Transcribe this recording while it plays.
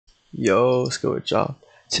Yo, what's good with y'all?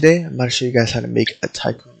 Today I'm about to show you guys how to make a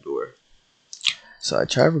Tycoon door. So I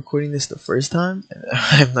tried recording this the first time, and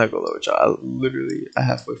I'm not gonna lie with y'all. I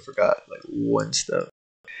halfway forgot like one step,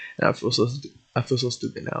 and I feel so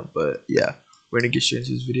stupid now. But yeah, we're gonna get straight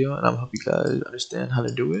into this video, and I'm gonna help you guys understand how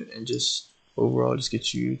to do it, and just overall just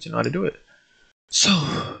get you to know how to do it. So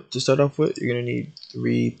to start off with, you're gonna need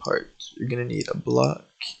 3 parts. You're gonna need a block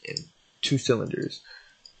and 2 cylinders,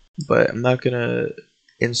 but I'm not gonna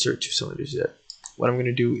insert 2 cylinders yet. What I'm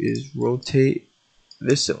gonna do is rotate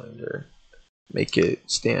this cylinder, make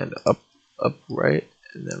it stand upright,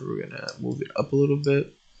 and then we're gonna move it up a little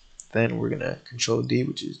bit. Then we're gonna Control D,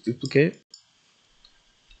 which is duplicate.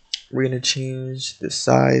 We're gonna change the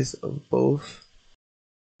size of both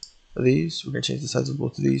of these. We're gonna change the size of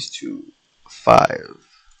both of these to 5.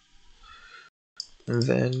 And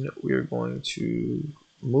then we're going to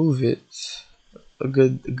move it a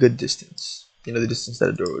good distance. You know, the distance that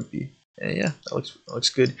a door would be. And yeah, that looks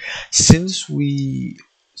good. Since we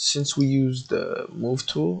used the move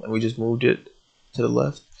tool and we just moved it to the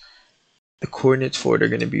left, the coordinates for it are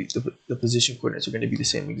going to be the position coordinates are going to be the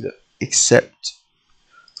same except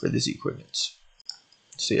for the z coordinates.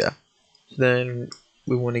 So yeah, then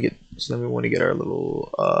we want to get our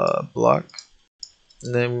little block,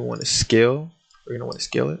 and then we want to scale. We're going to want to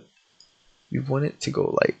scale it. We want it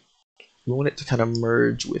to kind of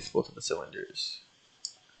merge with both of the cylinders.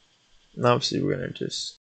 And obviously we're going to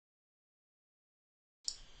just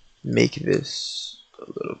make this a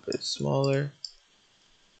little bit smaller.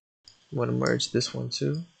 We want to merge this one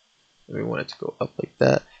too, and we want it to go up like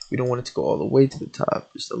that. We don't want it to go all the way to the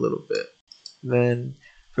top, just a little bit. And then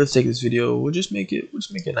for the sake of this video, we'll just make it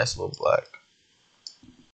a nice little black.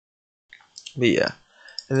 But yeah,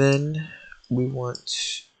 and then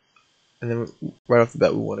right off the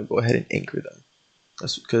bat we want to go ahead and anchor them.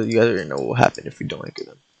 That's because you guys already know what will happen if we don't anchor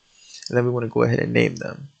them. And then we want to go ahead and name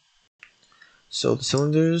them. So the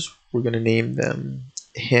cylinders, we're going to name them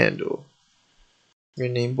handle. We're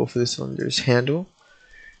going to name both of the cylinders handle.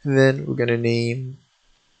 And then we're going to name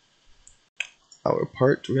our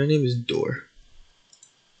part. We're going to name this door.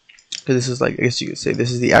 Because this is like, I guess you could say,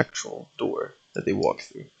 this is the actual door that they walk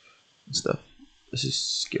through and stuff. Let's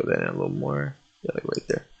just scale that in a little more. Yeah, like right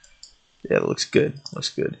there. Yeah, that looks good. Looks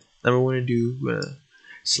good. Then we're going to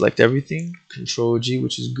select everything. Control G,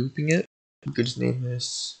 which is grouping it. We could just name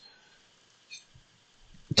this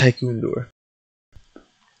Tycoon door.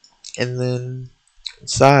 And then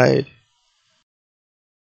inside,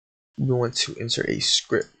 we want to insert a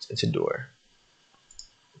script into door.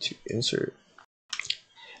 To insert,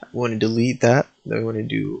 we want to delete that. Then we want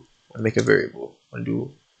to make a variable. We want to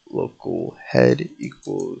do local head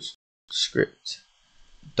equals script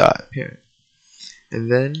dot parent.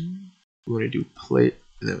 And then we want to do play.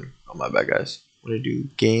 And then, oh my bad guys, we want to do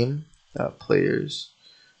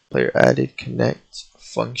game.Players.PlayerAdded connect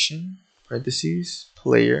function parentheses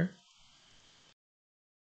player.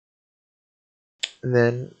 And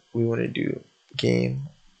then we want to do game.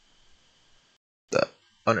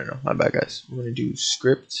 Oh no, my bad guys. We want to do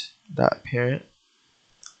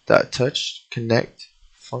script.Parent.Touched connect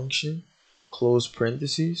function close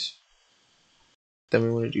parentheses. Then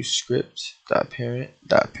we want to do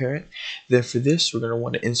script.Parent.Parent. Then for this, we're going to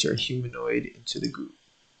want to insert humanoid into the group.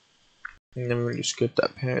 And then we're going to do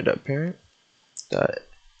script.Parent.Parent.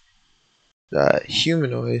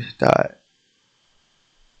 Humanoid dot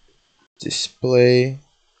display,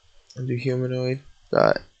 and do humanoid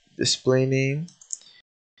dot display name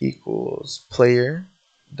equals player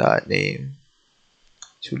dot name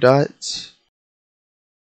 2 dots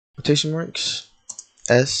quotation marks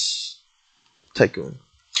s Tycoon.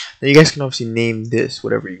 Now you guys can obviously name this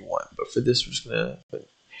whatever you want, but for this we're just gonna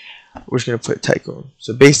put Tycoon.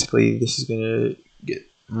 So basically this is gonna get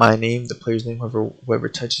my name, the player's name, whoever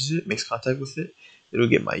touches it, makes contact with it, it'll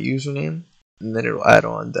get my username, and then it'll add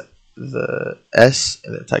on the S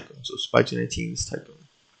and then Tycoon. So Spike19 is Tycoon.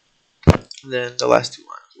 And then the last 2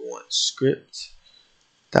 lines, we want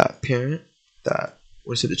script.Parent.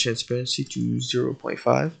 We'll set the transparency to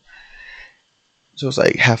 0.5. So it's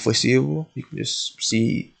like halfway seeable. You can just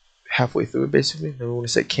see halfway through it basically. Then we want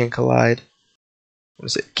to set CanCollide. I'm going to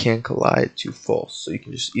set CanCollide to false, so you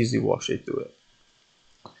can just easily walk straight through it.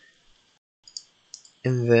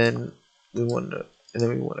 And then we want to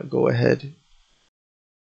go ahead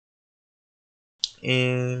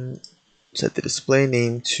and set the display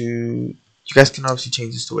name to. You guys can obviously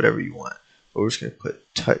change this to whatever you want, but we're just going to put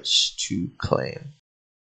touch to claim.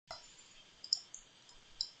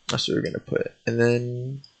 That's what we're going to put. And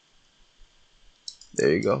then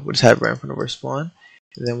there you go. We'll just have it right in front of our spawn.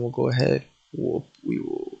 And then we'll go ahead. We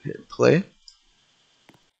will hit play.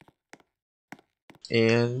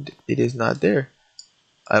 and it is not there.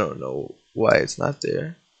 I don't know why it's not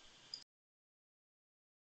there.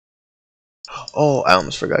 Oh, I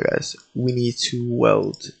almost forgot, guys. We need to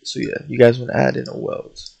weld. So yeah, you guys want to add in a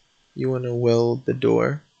weld. You want to weld the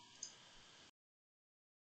door.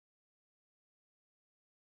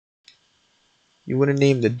 You want to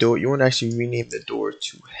name the door. You want to actually rename the door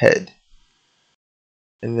to head.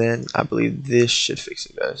 And then I believe this should fix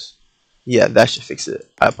it, guys. Yeah, that should fix it.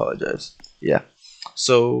 I apologize. Yeah.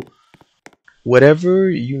 So whatever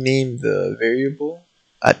you name the variable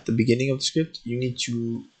at the beginning of the script, you need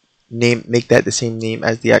to make that the same name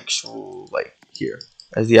as the actual, like here,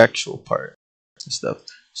 as the actual part and stuff.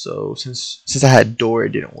 So since I had door,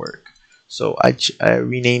 it didn't work. So I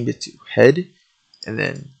renamed it to head, and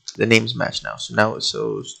then the names match now. So now it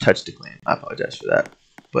shows touch to claim. I apologize for that,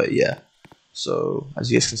 but yeah. So as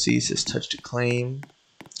you guys can see, it says touch to claim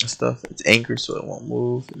and stuff. It's anchored so it won't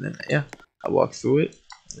move, and then yeah, I walk through it,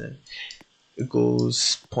 and then it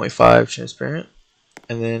goes 0.5 transparent,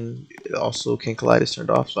 and then it also CanCollide is turned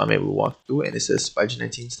off, so I'm able to walk through it, and it says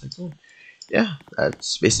Spider19's Tycoon. Yeah,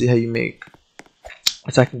 that's basically how you make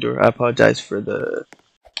attacking door. I apologize for the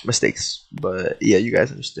mistakes, but yeah, you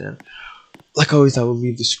guys understand. Like always, I will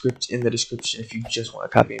leave the script in the description if you just want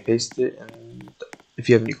to copy and paste it, and if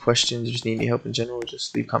you have any questions or just need any help in general,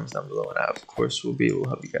 just leave comments down below, and I of course will be able to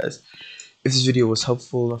help you guys. If this video was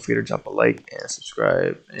helpful, don't forget to drop a like and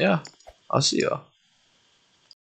subscribe. Yeah, I'll see y'all.